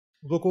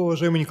Глубоко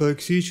уважаемый Николай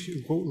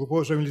Алексеевич, глубоко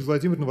уважаемый Лидия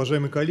Владимировна,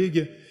 уважаемые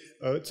коллеги,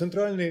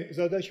 центральной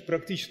задачей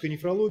практической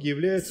нефрологии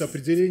является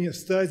определение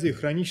стадии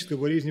хронической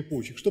болезни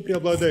почек. Что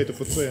преобладает у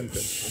пациента?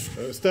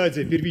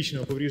 Стадия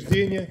первичного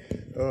повреждения,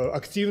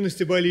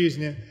 активности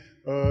болезни,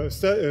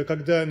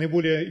 когда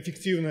наиболее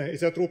эффективна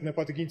изотропная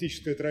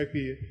патогенетическая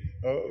терапия,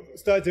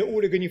 стадия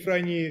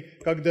олигонефронии,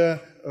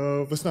 когда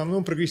в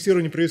основном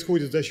прогрессирование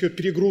происходит за счет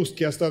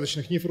перегрузки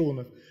остаточных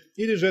нефронов,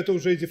 или же это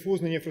уже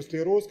диффузный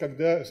нефросклероз,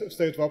 когда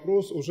встает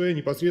вопрос уже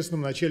непосредственно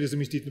в начале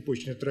заместительной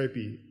почечной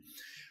терапии.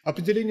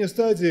 Определение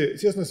стадии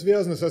тесно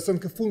связано с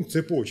оценкой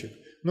функции почек,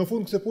 но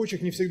функция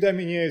почек не всегда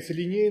меняется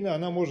линейно,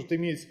 она может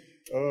иметь,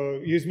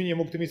 ее изменения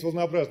могут иметь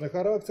волнообразный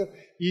характер,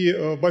 и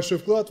большой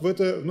вклад в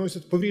это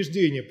вносит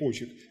повреждение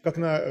почек, как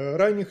на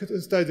ранних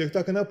стадиях,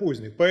 так и на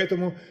поздних.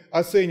 Поэтому,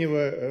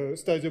 оценивая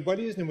стадию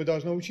болезни, мы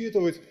должны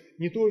учитывать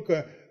не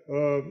только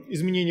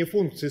изменение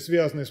функции,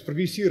 связанные с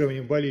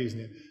прогрессированием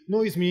болезни,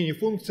 но и изменение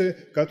функции,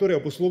 которые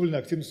обусловлены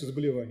активностью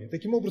заболевания.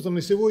 Таким образом,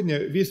 на сегодня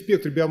весь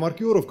спектр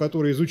биомаркеров,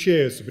 которые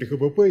изучаются при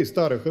ХБП, и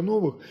старых, и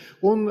новых,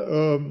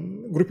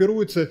 он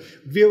группируется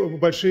в две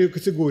большие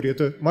категории.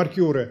 Это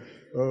маркеры,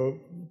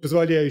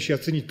 позволяющие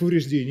оценить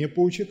повреждение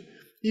почек,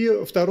 и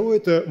второе –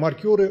 это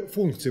маркеры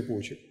функции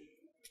почек.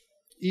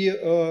 И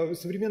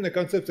современная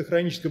концепция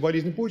хронической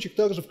болезни почек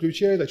также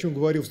включает, о чем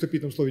говорил в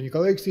вступительном слове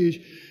Николай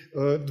Алексеевич,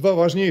 два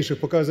важнейших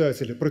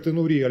показателя –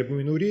 протеинурия и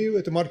альбуминурия,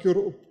 это маркер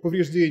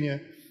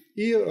повреждения,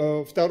 и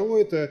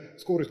второе – это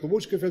скорость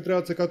клубочковой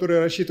фильтрации, которая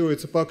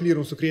рассчитывается по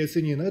клиренсу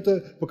креатинина,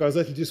 это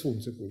показатель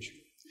дисфункции почек.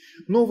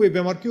 Новые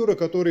биомаркеры,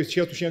 которые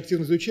сейчас очень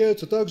активно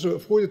изучаются, также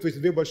входят в эти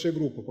две большие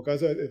группы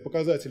 –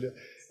 показатели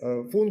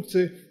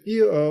функции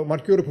и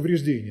маркеры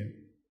повреждения.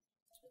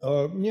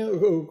 Мне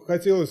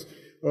хотелось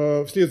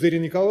вслед за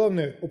Ириной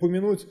Николаевной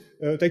упомянуть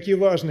такие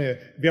важные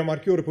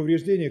биомаркеры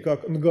повреждения,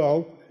 как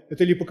НГАЛ,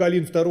 это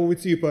липокалин второго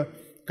типа,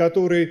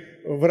 который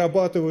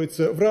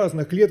вырабатывается в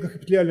разных клетках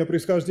эпителиального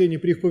происхождения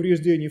при их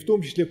повреждении, в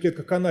том числе в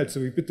клетках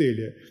канальцевого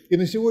эпителия. И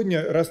на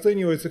сегодня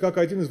расценивается как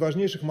один из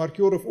важнейших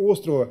маркеров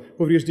острого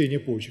повреждения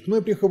почек. Но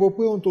и при ХВП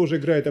он тоже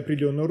играет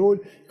определенную роль.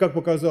 Как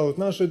показало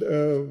наши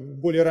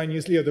более ранние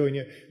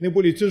исследования,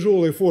 наиболее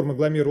тяжелые формы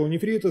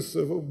гломерулонефрита с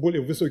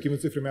более высокими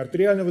цифрами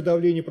артериального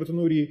давления,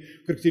 протеинурии,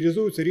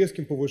 характеризуются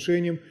резким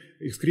повышением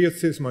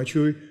экскреции с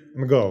мочой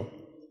НГАЛ.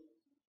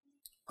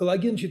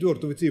 Коллаген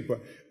четвертого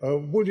типа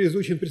более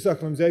изучен при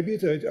сахарном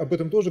диабете, об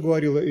этом тоже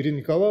говорила Ирина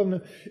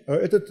Николаевна.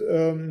 Этот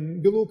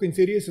белок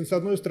интересен, с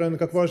одной стороны,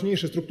 как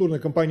важнейший структурный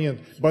компонент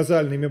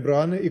базальной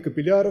мембраны и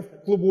капилляров,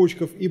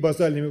 клубочков и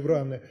базальной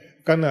мембраны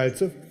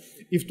канальцев.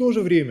 И в то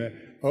же время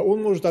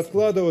он может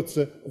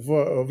откладываться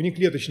в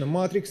внеклеточном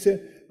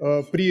матриксе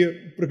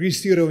при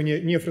прогрессировании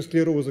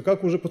нефросклероза,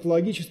 как уже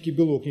патологический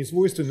белок, не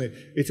свойственный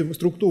этим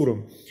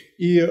структурам.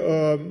 И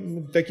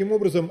таким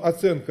образом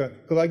оценка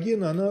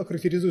коллагена, она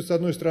характеризует, с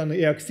одной стороны,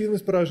 и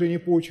активность поражения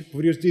почек,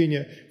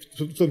 повреждения,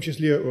 в том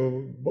числе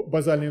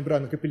базальной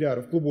мембраны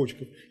капилляров,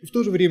 клубочков, и в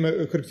то же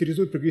время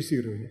характеризует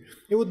прогрессирование.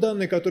 И вот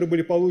данные, которые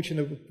были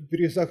получены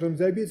при сахарном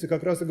диабете,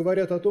 как раз и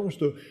говорят о том,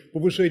 что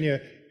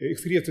повышение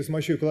экскреции с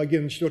мочой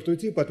коллагена четвертого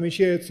типа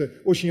отмечается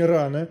очень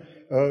рано,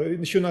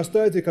 еще на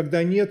стадии,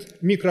 когда нет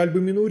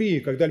микроальбуминурии,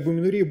 когда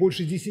альбуминурия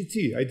больше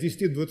 10, от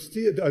 10 до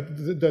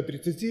 20, до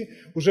 30,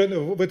 уже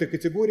в этой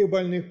категории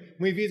больных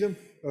мы видим,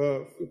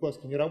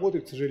 глазки не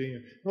работает, к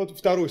сожалению, но вот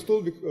второй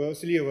столбик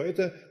слева,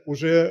 это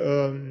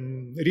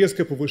уже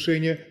резкое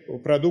повышение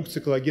продукции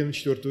коллагена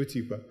четвертого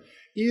типа.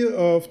 И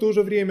в то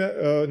же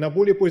время на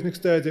более поздних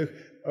стадиях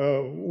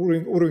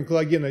уровень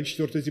коллагена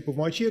четвертого типа в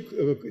моче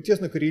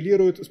тесно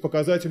коррелирует с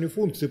показателями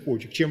функции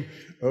почек. Чем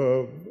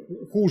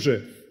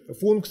хуже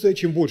функция,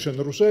 чем больше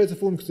нарушается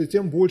функция,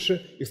 тем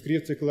больше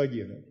экскреции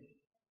коллагена.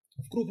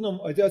 В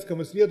крупном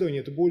азиатском исследовании,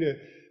 это более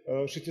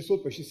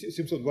 600, почти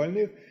 700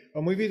 больных,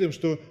 мы видим,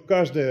 что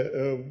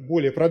каждая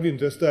более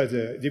продвинутая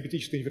стадия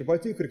диабетической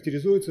нефропатии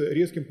характеризуется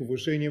резким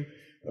повышением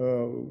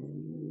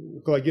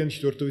коллагена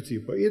четвертого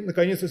типа. И,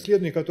 наконец,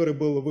 исследование, которое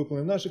было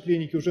выполнено в нашей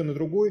клинике уже на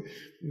другой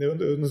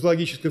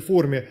нозологической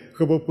форме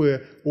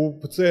ХБП у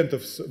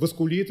пациентов с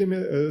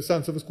васкулитами, с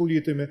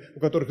ансоваскулитами, у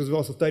которых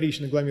развивался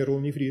вторичный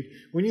гломерулонефрит,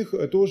 у них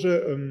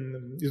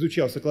тоже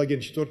изучался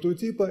коллаген четвертого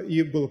типа,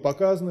 и было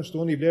показано, что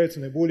он является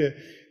наиболее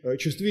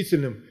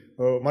чувствительным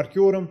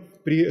маркером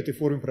при этой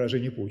форме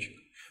поражения почек.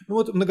 Ну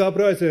вот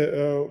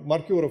многообразие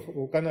маркеров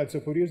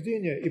канальцевого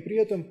повреждения, и при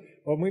этом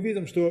мы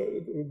видим, что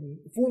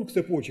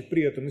функция почек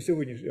при этом на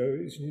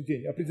сегодняшний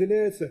день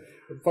определяется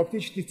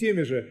фактически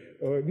теми же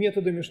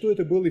методами, что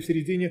это было и в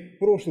середине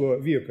прошлого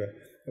века.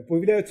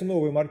 Появляются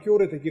новые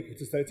маркеры, такие как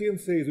цистатин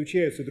С,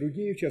 изучаются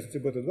другие, в частности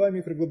бета-2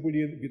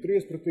 микроглобулин,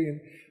 битрейс протеин,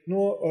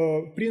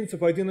 но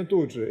принцип один и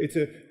тот же.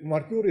 Эти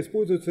маркеры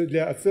используются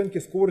для оценки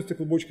скорости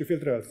клубочковой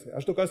фильтрации.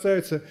 А что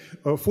касается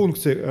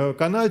функций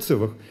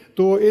канальцевых,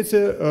 то их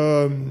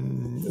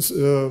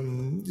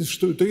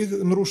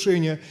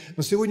нарушения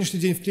на сегодняшний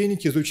день в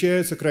клинике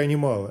изучается крайне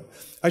мало.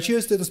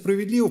 Отчасти это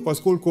справедливо,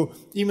 поскольку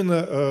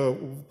именно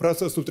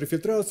процесс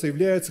ультрафильтрации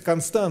является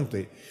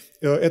константой.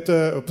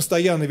 Это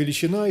постоянная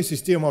величина, и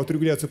система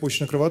ауторегуляции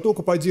почечного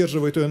кровотока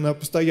поддерживает ее на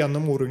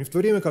постоянном уровне, в то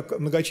время как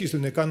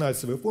многочисленные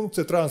канальцевые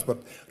функции,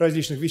 транспорт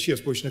различных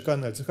веществ в почечных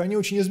канальцах, они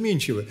очень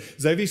изменчивы,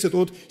 зависят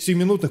от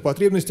сиюминутных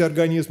потребностей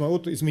организма,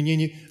 от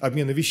изменений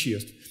обмена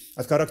веществ,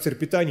 от характера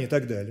питания и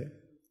так далее.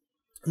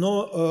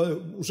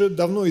 Но уже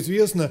давно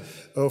известно,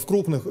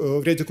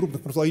 в ряде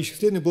крупных морфологических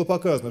исследований было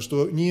показано,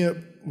 что не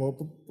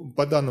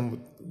по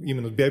данным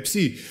именно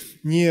биопсий,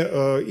 не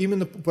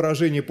именно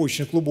поражение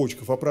почечных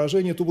клубочков, а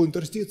поражение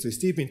тубулоинтерстиции,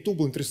 степень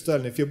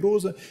тубулоинтерстициальной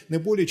фиброза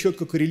наиболее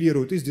четко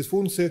коррелирует и с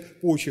дисфункцией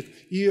почек,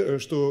 и,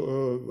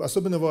 что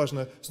особенно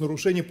важно, с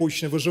нарушением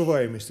почечной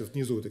выживаемости. Вот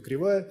внизу эта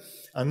кривая,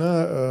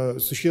 она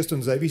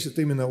существенно зависит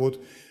именно от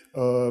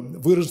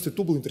выраженности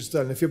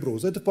тубулоинтерстициальной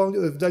фиброзы. Это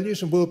в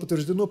дальнейшем было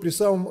подтверждено при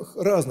самых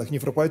разных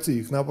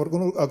нефропатиях на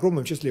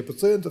огромном числе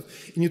пациентов,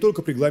 и не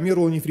только при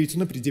гломерулонефрите,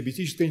 но при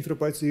диабетической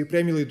нефропатии, при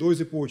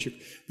амилоидозе почек,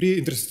 при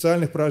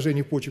интерстициальных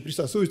поражениях почек, при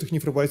сосудистых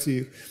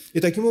нефропатиях.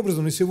 И таким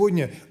образом на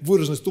сегодня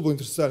выраженность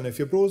тубулоинтерстициальной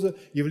фиброзы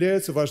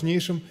является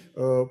важнейшим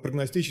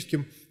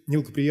прогностическим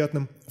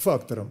неблагоприятным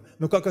фактором.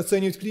 Но как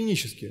оценивать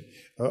клинически?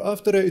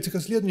 Авторы этих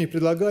исследований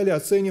предлагали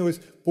оценивать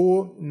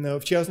по,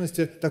 в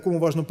частности, такому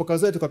важному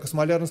показателю, как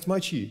осмолярность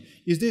мочи.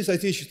 И здесь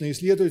отечественные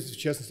исследователи, в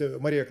частности,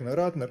 Мария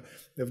Ратнер,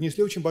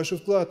 внесли очень большой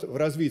вклад в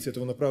развитие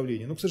этого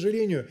направления. Но, к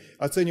сожалению,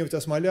 оценивать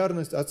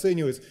осмолярность,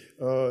 оценивать,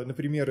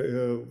 например,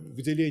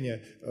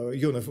 выделение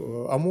ионов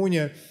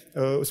аммония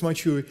с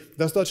мочой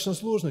достаточно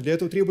сложно. Для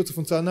этого требуются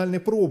функциональные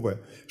пробы,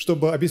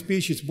 чтобы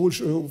обеспечить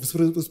большую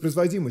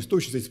воспроизводимость,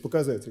 точность этих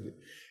показателей.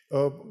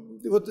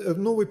 Вот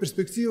новые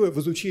перспективы в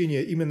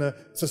изучении именно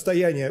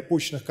состояния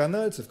почечных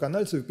канальцев,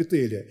 канальцев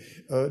эпителия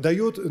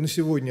дает на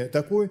сегодня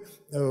такой,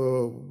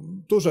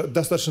 тоже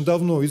достаточно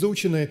давно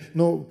изученный,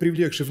 но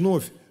привлекший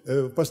вновь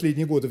в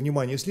последние годы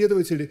внимание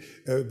исследователей,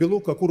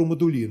 белок, как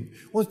уромодулин.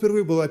 Он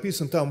впервые был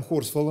описан там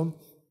Хорсфолом,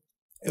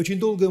 очень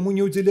долго ему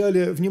не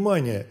уделяли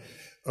внимания.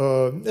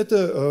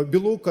 Это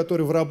белок,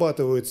 который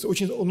вырабатывается,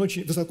 он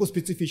очень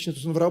высокоспецифичный, то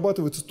есть он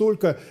вырабатывается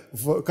только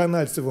в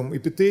канальцевом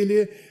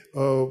эпителии,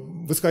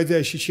 в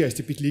исходящей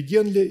части петли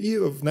Генля и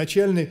в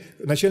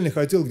начальных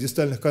отделах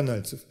дистальных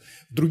канальцев.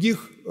 В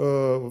других,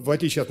 в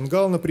отличие от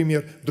нгала,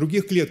 например, в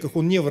других клетках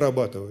он не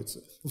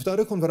вырабатывается.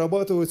 Во-вторых, он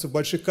вырабатывается в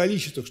больших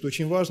количествах, что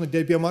очень важно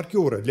для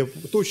биомаркера, для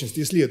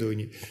точности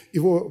исследований.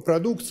 Его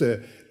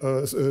продукция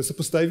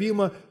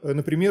сопоставима,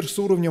 например, с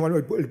уровнем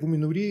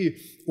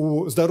альбуминурии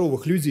у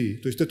здоровых людей.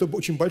 То есть это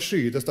очень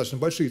большие, достаточно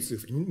большие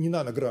цифры, не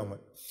нанограммы.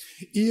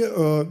 И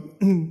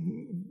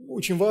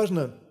очень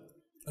важно,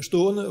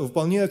 что он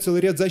выполняет целый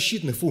ряд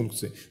защитных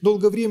функций.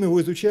 Долгое время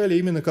его изучали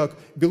именно как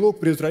белок,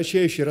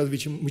 предотвращающий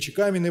развитие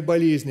мочекаменной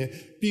болезни,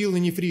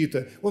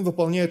 пилонефрита. Он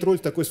выполняет роль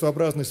такой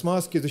своеобразной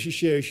смазки,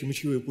 защищающей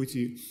мочевые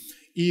пути.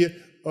 И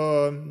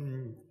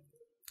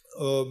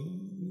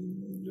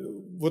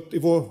вот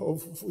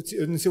его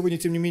на сегодня,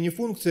 тем не менее,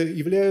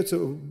 функции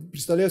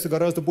представляются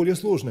гораздо более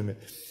сложными.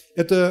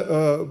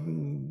 Это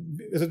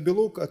этот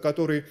белок,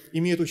 который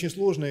имеет очень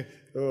сложный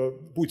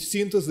путь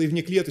синтеза и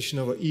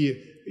внеклеточного,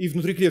 и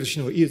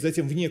внутриклеточного, и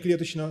затем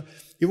внеклеточного.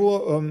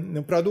 Его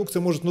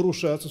продукция может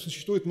нарушаться,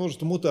 существует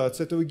множество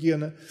мутаций этого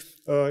гена.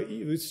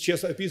 И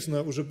сейчас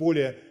описано уже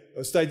более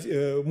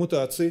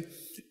мутаций.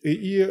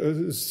 И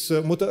с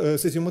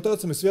этими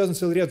мутациями связан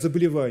целый ряд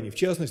заболеваний. В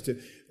частности,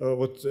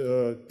 вот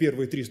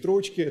первые 3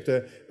 строчки –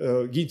 это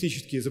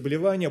генетические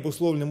заболевания,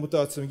 обусловленные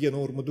мутациями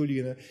гена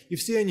уромодулина. И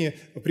все они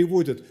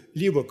приводят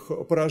либо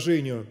к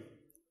поражению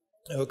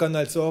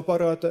канальцевого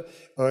аппарата,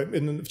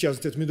 в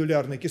частности, это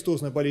медулярная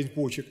кистозная болезнь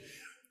почек,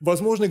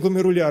 возможно,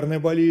 гломерулярная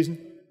болезнь,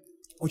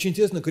 очень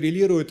тесно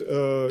коррелирует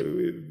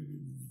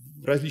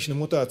различные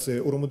мутации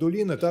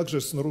уромодулина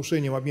также с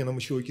нарушением обмена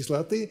мочевой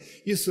кислоты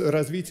и с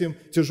развитием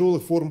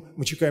тяжелых форм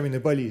мочекаменной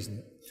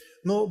болезни.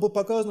 Но было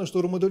показано, что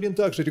уромодулин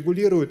также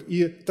регулирует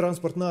и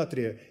транспорт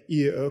натрия,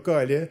 и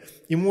калия,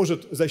 и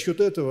может за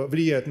счет этого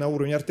влиять на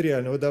уровень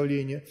артериального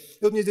давления.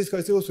 И вот мне здесь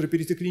хотелось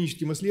перейти к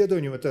клиническим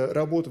исследованиям. Это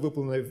работа,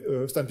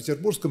 выполненная в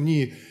Санкт-Петербургском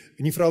НИИ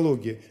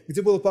нефрологии,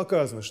 где было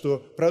показано,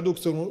 что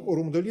продукция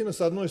уромодулина,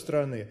 с одной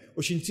стороны,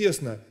 очень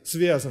тесно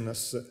связана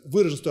с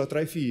выраженностью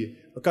атрофии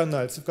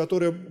канальцев,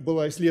 которая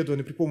была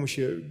исследована при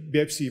помощи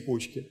биопсии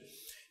почки,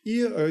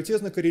 и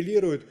тесно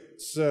коррелирует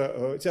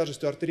с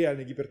тяжестью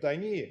артериальной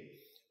гипертонии.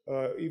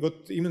 И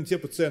вот именно те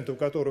пациенты, у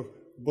которых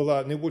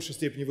была в наибольшей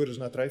степени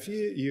выражена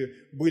атрофия и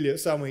были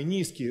самые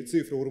низкие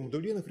цифры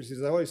уромодулина,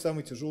 характеризовались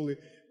самым тяжелым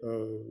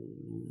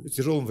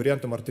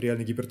вариантом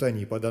артериальной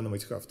гипертонии, по данным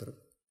этих авторов.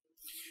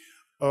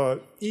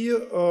 И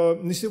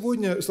на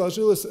сегодня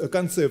сложилась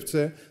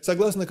концепция,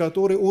 согласно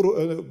которой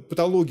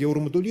патология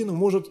уромодулина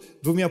может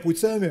 2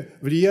 путями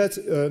влиять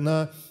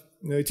на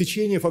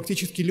течение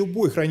фактически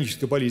любой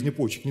хронической болезни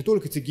почек, не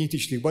только тех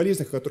генетических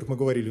болезней, о которых мы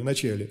говорили в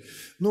начале,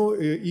 но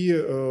и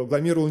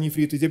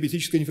гломерулонефриты,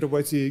 диабетическая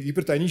нефропатия,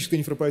 гипертоническая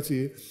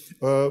нефропатия.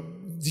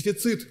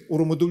 Дефицит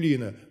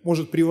уромодулина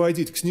может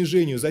приводить к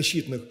снижению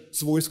защитных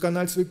свойств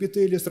канальцевого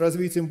эпителия с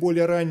развитием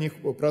более ранних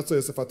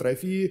процессов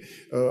атрофии,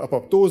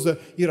 апоптоза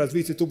и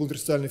развития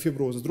тубулоинтерстициальной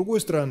фиброза. С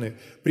другой стороны,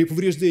 при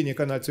повреждении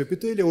канальцевого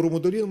эпителия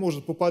уромодулин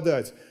может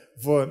попадать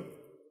в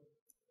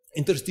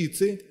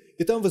интерстиции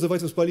и там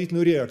вызывать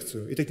воспалительную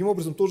реакцию, и таким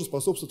образом тоже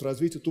способствует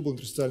развитию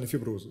тубулоинтерстициальной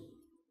фиброзы.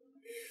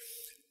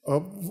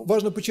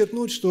 Важно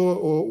подчеркнуть,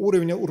 что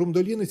уровень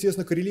уромодулина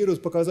тесно коррелирует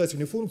с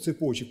показателями функции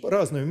почек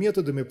разными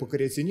методами, по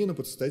кариотинину,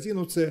 по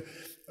цистатину С,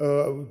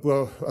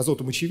 по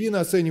азоту мочевины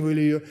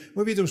оценивали ее.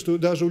 Мы видим, что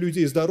даже у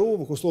людей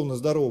здоровых, условно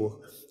здоровых,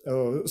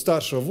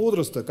 старшего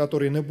возраста,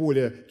 которые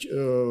наиболее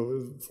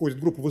входят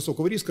в группу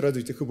высокого риска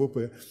развития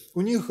ХБП,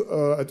 у них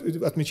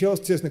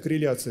отмечалась тесная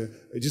корреляция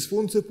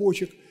дисфункции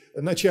почек,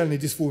 начальной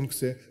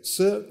дисфункции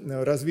с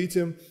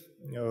развитием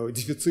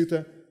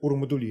дефицита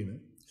уромодулина.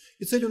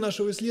 И целью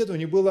нашего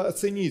исследования было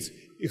оценить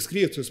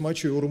экскрецию с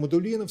мочой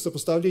уромодулина в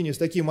сопоставлении с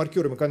такими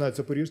маркерами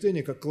канальцевого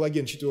повреждения, как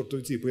коллаген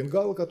 4-го типа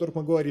ингал, о которых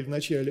мы говорили в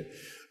начале,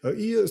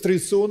 и с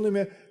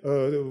традиционными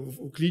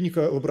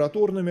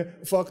клинико-лабораторными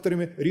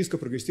факторами риска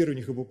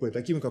прогрессирования ХБП,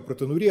 такими как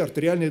протеинурия,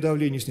 артериальное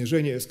давление,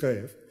 снижение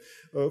СКФ.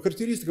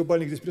 Характеристика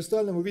больных здесь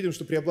представлена. Мы видим,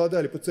 что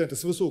преобладали пациенты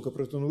с высокой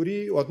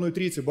протеинурией. У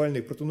 1/3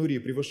 больных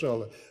протеинурия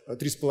превышала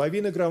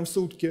 3,5 грамм в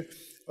сутки.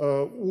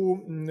 У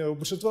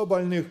большинства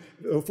больных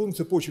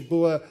функция почек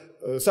была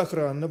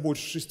сохранна,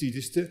 больше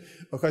 60,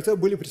 хотя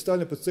были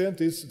представлены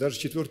пациенты из даже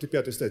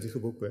 4-5 стадии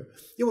ХБП.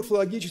 И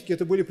морфологически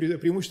это были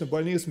преимущественно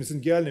больные с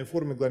мезонгиальной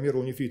формой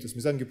гломерулонефрита, с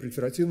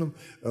мезангиопролиферативным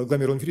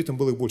гломерулонефритом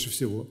было их больше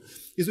всего.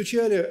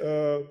 Изучали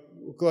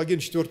коллаген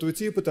 4-го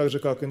типа, так же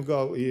как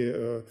ингал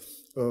и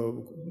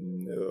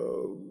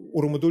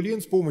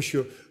уромодулин с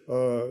помощью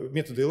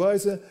метода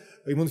ELISA,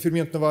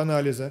 иммуноферментного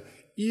анализа.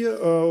 И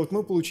вот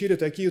мы получили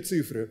такие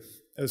цифры.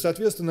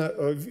 Соответственно,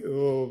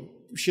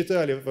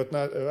 считали,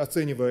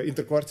 оценивая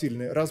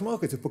интерквартильный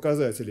размах этих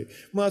показателей,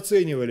 мы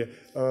оценивали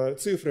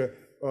цифры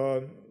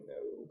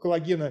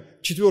коллагена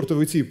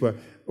 4-го типа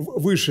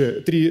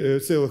выше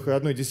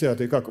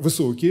 3,1 как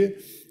высокие,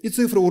 и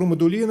цифры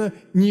уромодулина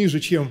ниже,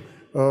 чем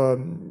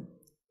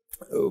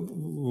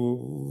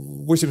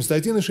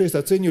 81,6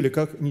 оценивали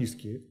как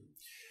низкие.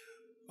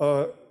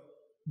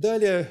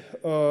 Далее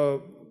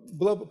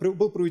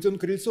был проведен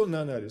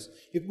корреляционный анализ.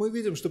 И мы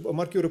видим, что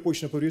маркеры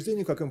почечного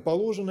повреждения, как им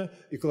положено,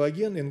 и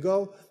коллаген, и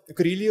ингал,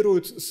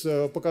 коррелируют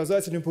с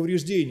показателями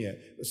повреждения,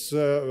 с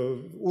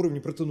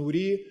уровнем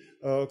протеинурии.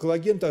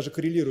 Коллаген также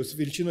коррелирует с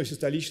величиной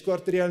систолического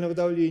артериального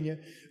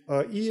давления.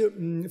 И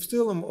в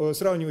целом,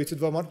 сравнивая эти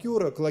два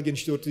маркера, коллаген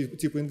 4-го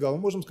типа ингал,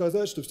 мы можем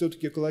сказать, что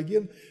все-таки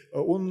коллаген,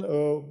 он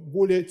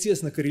более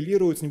тесно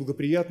коррелирует с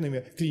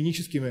неблагоприятными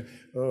клиническими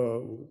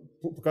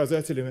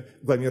показателями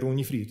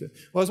гломерулонефрита.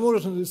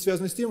 Возможно, это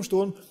связано с тем, что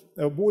он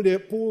более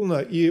полно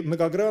и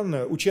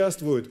многогранно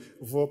участвует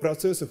в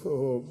процессах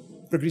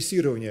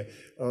прогрессирования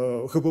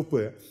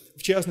ХБП.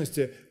 В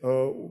частности,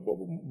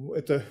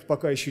 это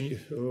пока еще,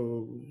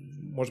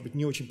 может быть,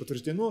 не очень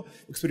подтверждено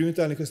в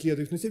экспериментальных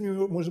исследованиях, но тем не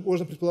менее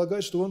можно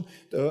предполагать, что он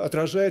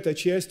отражает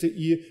отчасти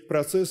и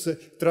процессы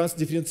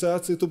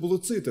трансдифференциации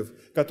тубулоцитов,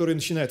 которые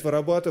начинают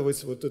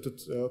вырабатывать вот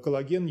этот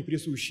коллаген, не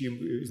присущий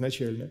им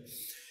изначально.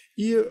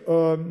 И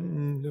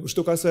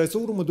что касается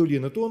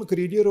уромодулина, то он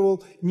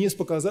коррелировал не с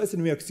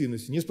показателями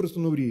активности, не с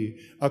протеинурией,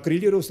 а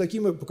коррелировал с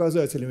такими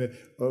показателями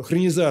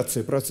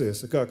хронизации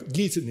процесса, как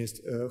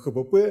длительность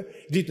ХБП,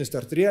 длительность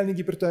артериальной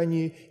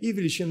гипертонии и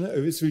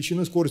с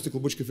величиной скорости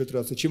клубочковой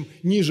фильтрации. Чем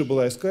ниже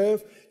была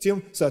СКФ,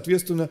 тем,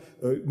 соответственно,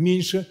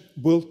 меньше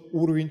был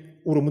уровень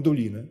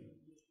уромодулина.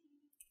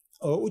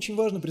 Очень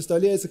важно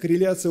представляется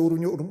корреляция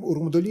уровня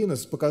уромодулина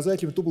с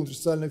показателями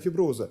тубулоинтерстициального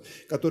фиброза,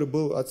 который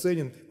был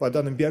оценен по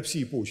данным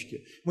биопсии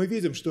почки. Мы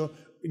видим, что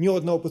ни у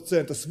одного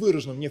пациента с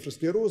выраженным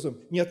нефросклерозом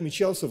не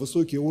отмечался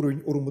высокий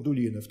уровень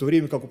уромодулина, в то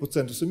время как у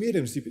пациентов с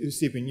умеренной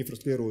степенью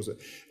нефросклероза,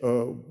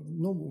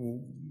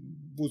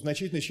 в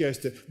значительной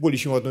части, более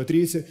чем в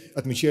 1/3,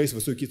 отмечались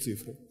высокие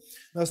цифры.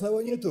 На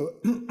основании этого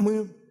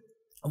мы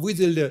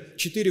выделили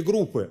 4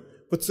 группы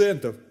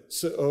пациентов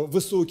с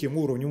высоким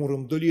уровнем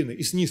уромодулина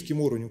и с низким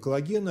уровнем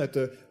коллагена.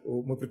 Это,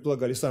 мы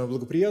предполагали, самая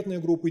благоприятная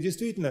группа. И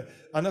действительно,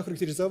 она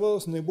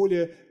характеризовалась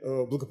наиболее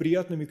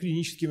благоприятными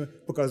клиническими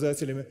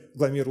показателями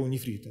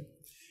гломерулонефрита.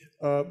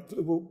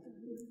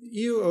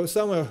 И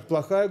самая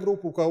плохая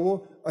группа, у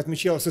кого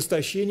отмечалось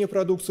истощение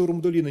продукции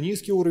уромодулина,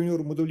 низкий уровень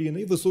уромодулина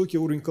и высокий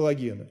уровень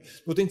коллагена.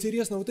 Вот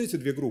интересно, вот эти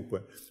две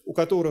группы, у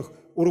которых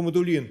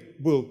уромодулин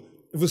был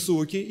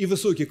высокий и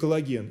высокий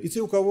коллаген, и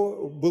те, у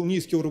кого был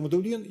низкий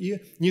уромодулин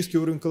и низкий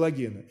уровень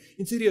коллагена.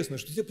 Интересно,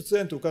 что те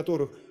пациенты, у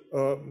которых,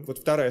 вот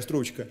вторая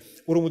строчка,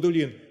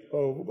 уромодулин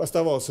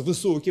оставался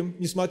высоким,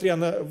 несмотря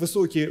на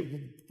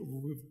высокие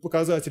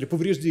показатели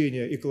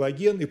повреждения и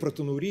коллаген, и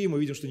протеинурии, мы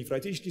видим, что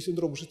нефротический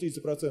синдром у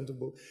 60%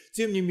 был.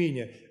 Тем не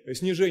менее,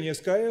 снижение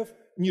СКФ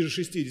ниже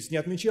 60 не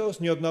отмечалось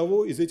ни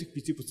одного из этих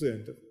 5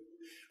 пациентов.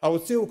 А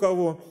вот те, у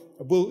кого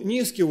был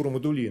низкий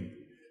уромодулин,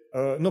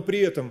 но при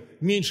этом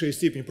меньшая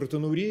степень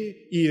протеинурии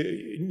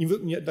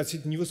и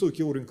относительно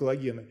невысокий уровень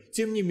коллагена,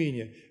 тем не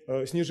менее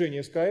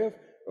снижение СКФ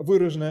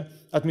выраженное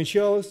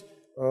отмечалось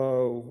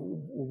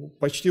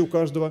почти у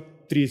каждого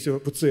третьего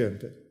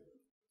пациента.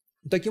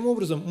 Таким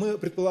образом, мы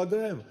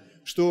предполагаем,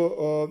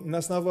 что на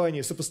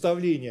основании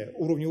сопоставления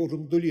уровня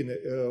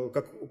уромодулина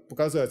как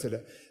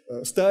показателя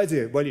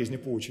стадии болезни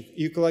почек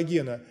и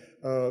коллагена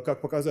как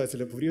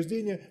показателя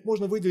повреждения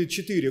можно выделить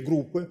 4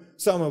 группы.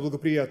 Самая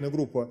благоприятная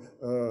группа,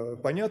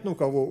 понятно, у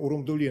кого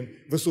уромодулин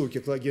высокий,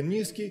 коллаген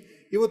низкий.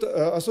 И вот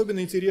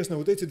особенно интересно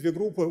вот эти 2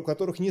 группы, у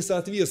которых не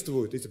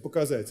соответствуют эти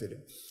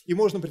показатели. И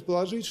можно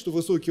предположить, что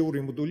высокий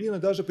уровень модулина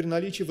даже при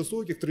наличии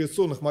высоких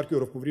традиционных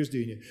маркеров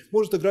повреждения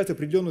может играть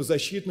определенную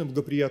защитную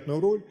благоприятную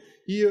роль.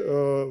 И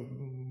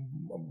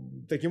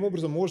таким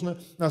образом можно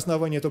на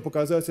основании этого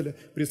показателя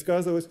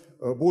предсказывать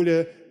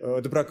более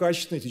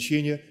доброкачественное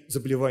течение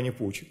заболеваний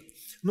почек.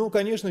 Но,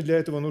 конечно, для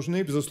этого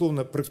нужны,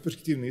 безусловно,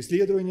 перспективные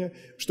исследования,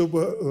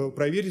 чтобы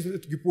проверить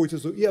эту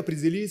гипотезу и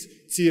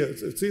определить те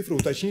цифры,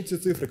 уточнить те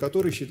цифры,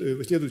 которые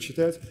следует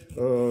считать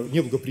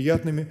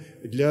неблагоприятными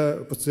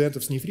для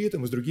пациентов с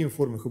нефритом и с другими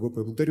формами ХБП.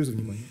 Благодарю за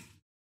внимание.